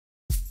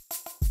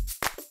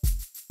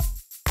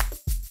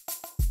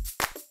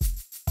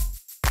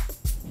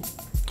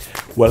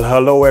Well,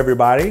 hello,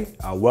 everybody.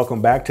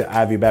 Welcome back to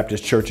Ivy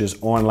Baptist Church's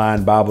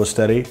online Bible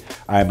study.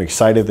 I am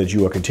excited that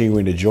you are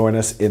continuing to join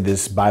us in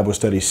this Bible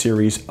study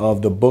series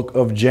of the book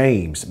of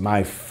James,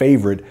 my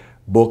favorite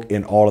book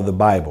in all of the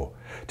Bible.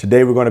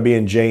 Today, we're going to be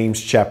in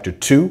James chapter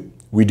 2.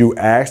 We do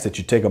ask that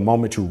you take a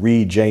moment to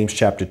read James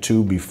chapter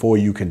 2 before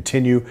you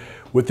continue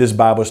with this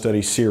Bible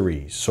study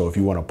series. So if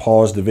you want to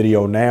pause the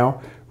video now,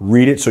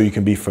 read it so you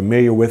can be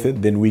familiar with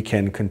it, then we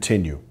can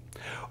continue.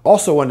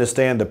 Also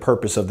understand the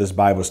purpose of this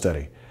Bible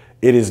study.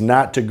 It is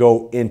not to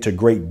go into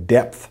great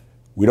depth.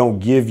 We don't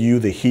give you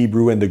the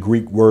Hebrew and the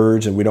Greek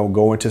words, and we don't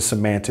go into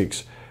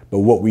semantics.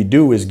 But what we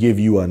do is give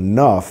you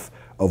enough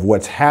of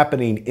what's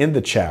happening in the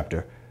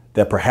chapter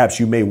that perhaps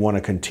you may want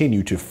to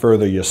continue to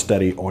further your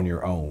study on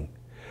your own.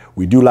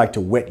 We do like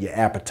to whet your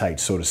appetite,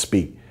 so to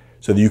speak,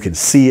 so that you can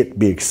see it,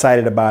 be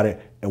excited about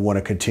it, and want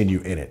to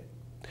continue in it.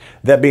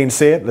 That being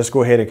said, let's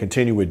go ahead and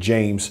continue with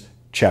James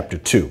chapter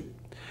 2.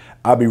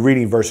 I'll be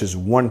reading verses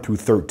 1 through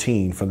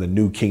 13 from the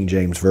New King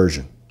James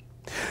Version.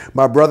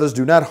 My brothers,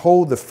 do not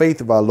hold the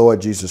faith of our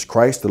Lord Jesus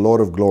Christ, the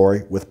Lord of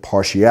glory, with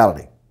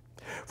partiality.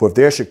 For if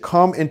there should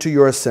come into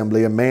your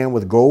assembly a man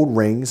with gold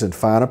rings and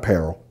fine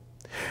apparel,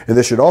 and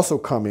there should also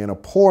come in a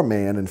poor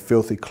man in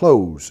filthy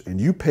clothes, and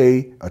you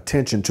pay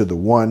attention to the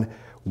one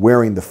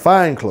wearing the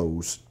fine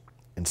clothes,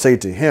 and say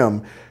to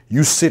him,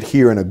 you sit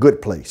here in a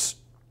good place,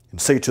 and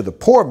say to the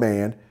poor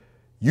man,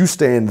 you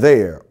stand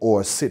there,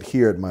 or sit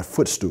here at my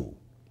footstool.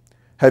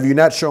 Have you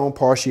not shown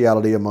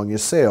partiality among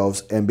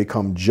yourselves and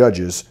become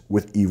judges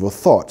with evil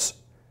thoughts?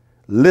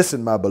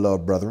 Listen, my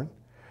beloved brethren,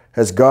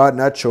 has God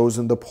not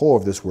chosen the poor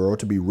of this world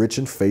to be rich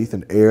in faith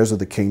and heirs of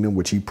the kingdom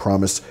which he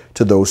promised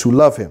to those who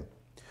love him?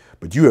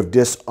 But you have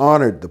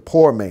dishonored the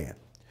poor man.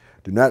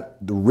 Do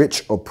not the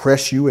rich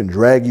oppress you and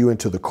drag you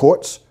into the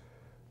courts?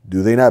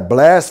 Do they not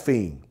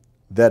blaspheme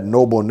that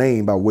noble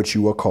name by which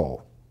you are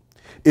called?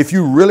 If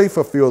you really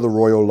fulfill the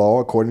royal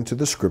law according to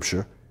the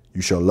scripture,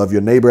 you shall love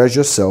your neighbor as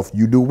yourself,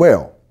 you do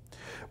well.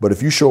 But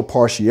if you show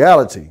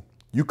partiality,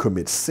 you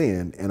commit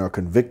sin and are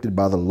convicted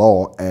by the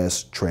law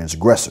as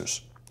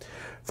transgressors.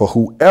 For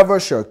whoever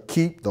shall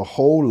keep the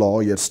whole law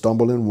yet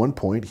stumble in one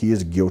point, he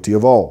is guilty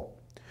of all.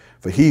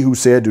 For he who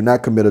said, do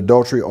not commit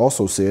adultery,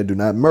 also said, do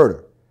not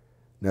murder.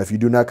 Now, if you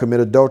do not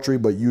commit adultery,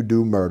 but you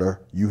do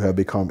murder, you have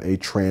become a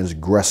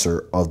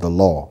transgressor of the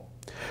law.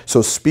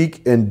 So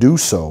speak and do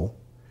so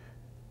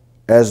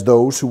as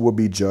those who will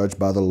be judged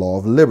by the law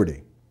of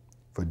liberty.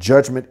 For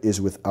judgment is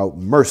without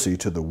mercy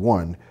to the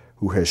one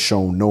who has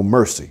shown no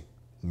mercy.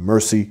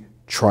 Mercy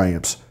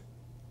triumphs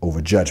over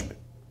judgment.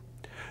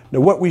 Now,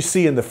 what we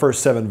see in the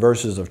first 7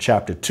 verses of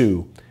chapter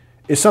 2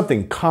 is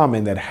something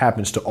common that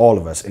happens to all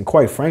of us. And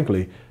quite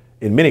frankly,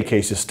 in many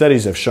cases,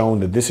 studies have shown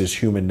that this is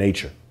human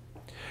nature.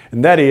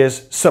 And that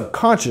is,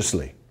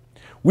 subconsciously,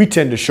 we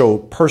tend to show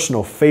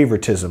personal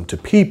favoritism to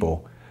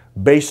people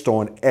based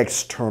on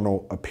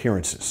external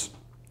appearances.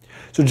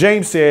 So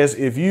James says,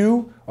 if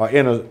you are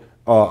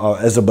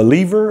as a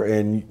believer,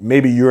 and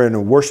maybe you're in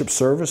a worship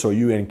service or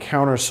you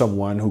encounter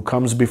someone who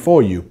comes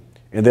before you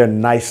and they're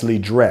nicely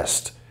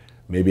dressed,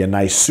 maybe a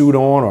nice suit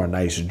on or a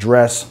nice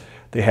dress,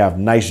 they have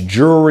nice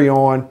jewelry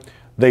on,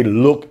 they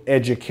look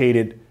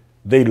educated,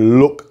 they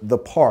look the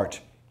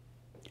part,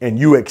 and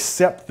you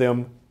accept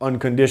them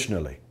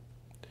unconditionally.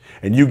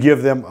 And you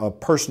give them a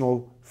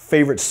personal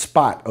favorite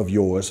spot of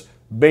yours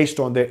based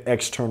on their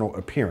external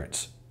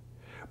appearance.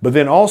 But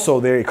then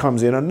also there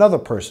comes in another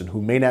person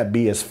who may not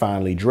be as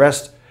finely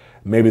dressed.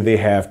 Maybe they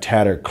have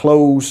tattered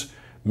clothes.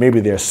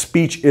 Maybe their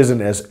speech isn't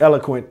as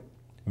eloquent.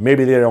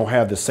 Maybe they don't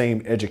have the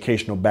same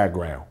educational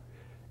background.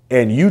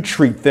 And you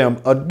treat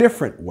them a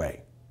different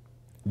way.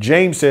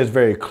 James says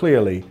very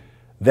clearly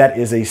that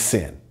is a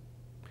sin.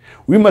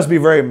 We must be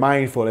very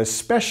mindful,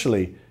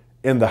 especially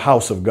in the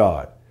house of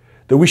God,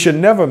 that we should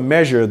never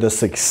measure the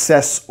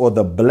success or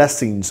the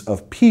blessings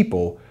of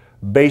people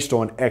based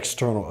on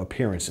external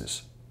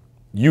appearances.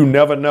 You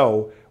never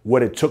know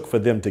what it took for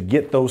them to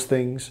get those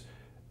things,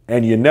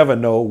 and you never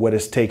know what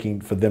it's taking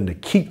for them to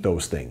keep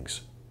those things.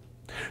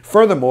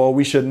 Furthermore,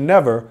 we should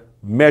never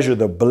measure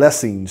the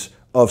blessings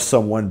of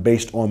someone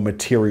based on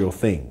material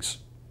things.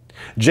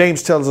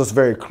 James tells us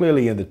very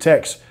clearly in the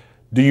text,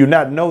 do you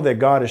not know that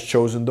God has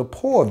chosen the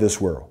poor of this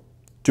world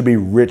to be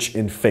rich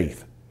in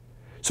faith?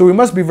 So we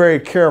must be very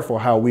careful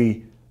how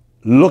we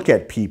look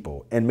at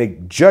people and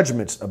make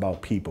judgments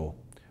about people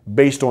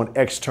based on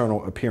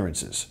external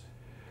appearances.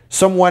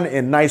 Someone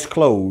in nice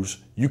clothes,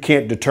 you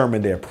can't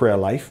determine their prayer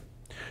life.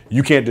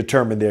 You can't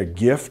determine their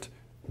gift,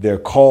 their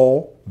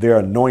call, their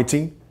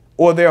anointing,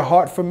 or their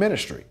heart for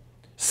ministry,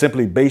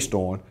 simply based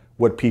on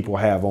what people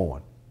have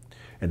on.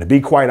 And to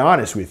be quite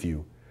honest with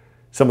you,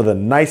 some of the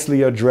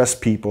nicely addressed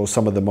people,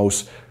 some of the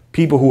most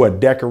people who are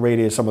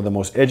decorated, some of the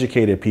most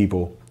educated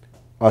people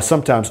are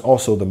sometimes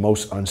also the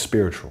most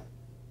unspiritual.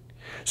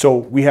 So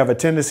we have a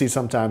tendency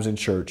sometimes in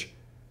church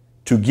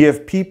to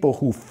give people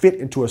who fit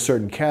into a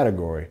certain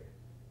category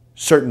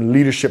certain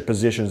leadership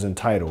positions and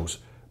titles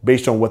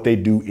based on what they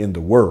do in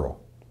the world.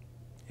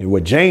 And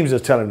what James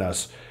is telling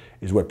us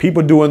is what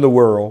people do in the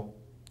world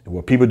and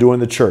what people do in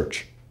the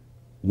church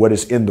What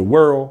is in the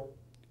world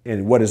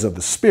and what is of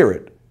the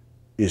Spirit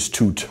is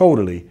two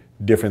totally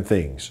different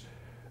things.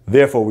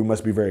 Therefore, we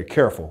must be very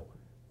careful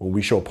when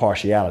we show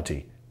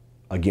partiality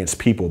against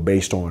people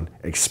based on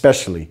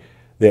especially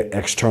their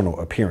external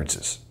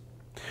appearances.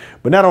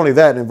 But not only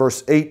that, in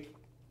verse 8,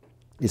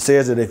 it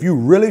says that if you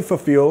really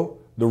fulfill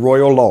the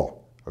royal law,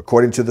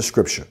 according to the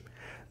scripture,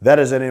 that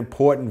is an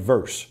important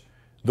verse.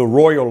 The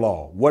royal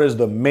law. What is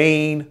the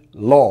main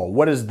law?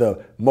 What is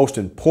the most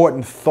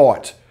important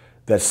thought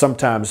that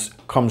sometimes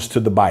comes to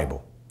the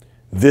Bible?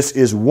 This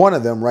is one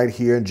of them right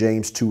here in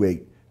James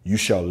 2:8. You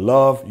shall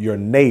love your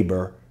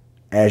neighbor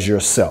as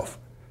yourself.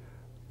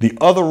 The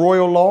other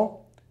royal law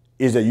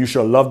is that you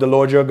shall love the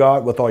Lord your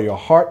God with all your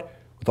heart,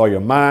 with all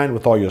your mind,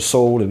 with all your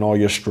soul, and all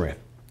your strength.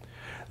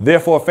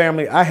 Therefore,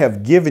 family, I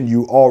have given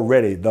you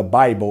already the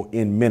Bible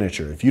in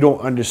miniature. If you don't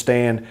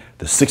understand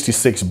the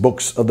 66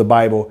 books of the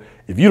Bible,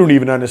 if you don't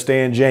even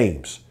understand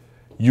James,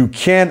 you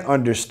can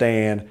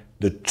understand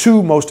the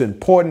two most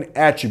important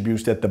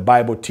attributes that the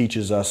Bible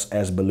teaches us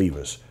as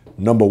believers.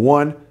 Number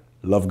one,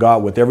 love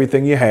God with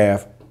everything you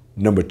have.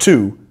 Number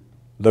two,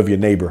 love your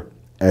neighbor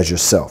as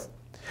yourself.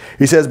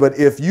 He says, but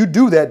if you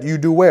do that, you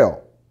do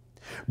well.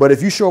 But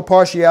if you show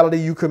partiality,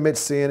 you commit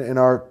sin and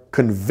are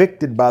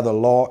convicted by the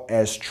law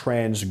as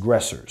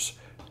transgressors.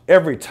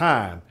 Every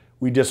time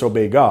we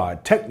disobey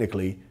God,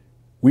 technically,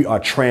 we are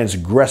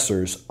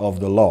transgressors of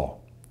the law.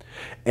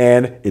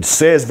 And it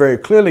says very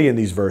clearly in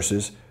these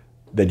verses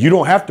that you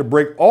don't have to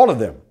break all of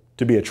them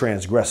to be a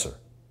transgressor.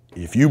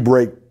 If you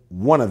break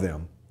one of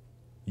them,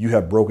 you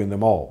have broken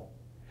them all.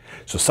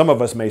 So some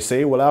of us may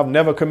say, well, I've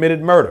never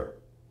committed murder.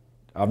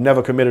 I've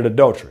never committed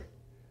adultery.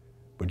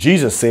 But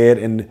Jesus said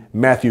in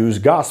Matthew's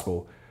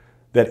gospel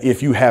that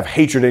if you have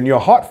hatred in your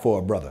heart for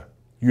a brother,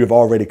 you have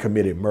already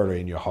committed murder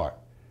in your heart.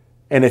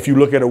 And if you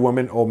look at a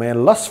woman or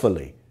man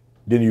lustfully,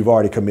 then you've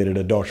already committed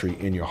adultery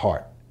in your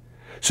heart.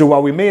 So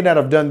while we may not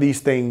have done these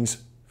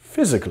things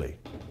physically,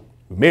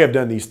 we may have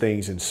done these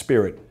things in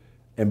spirit,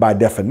 and by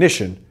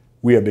definition,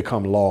 we have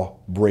become law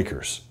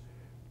breakers.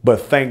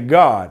 But thank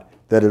God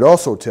that it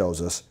also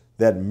tells us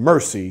that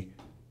mercy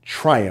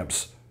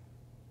triumphs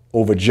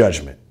over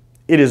judgment.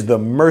 It is the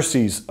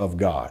mercies of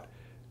God.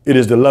 It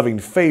is the loving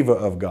favor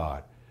of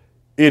God.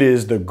 It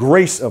is the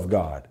grace of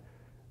God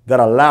that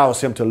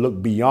allows him to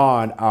look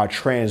beyond our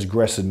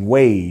transgressing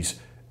ways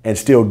and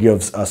still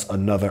gives us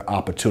another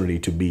opportunity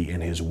to be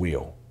in his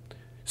will,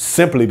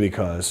 simply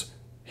because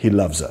he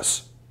loves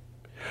us.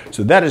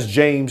 So that is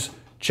James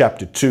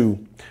chapter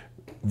 2,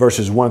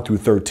 verses 1 through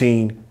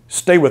 13.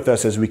 Stay with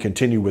us as we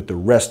continue with the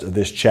rest of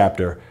this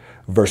chapter,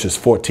 verses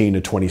 14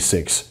 to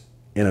 26,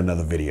 in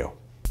another video.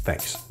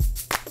 Thanks.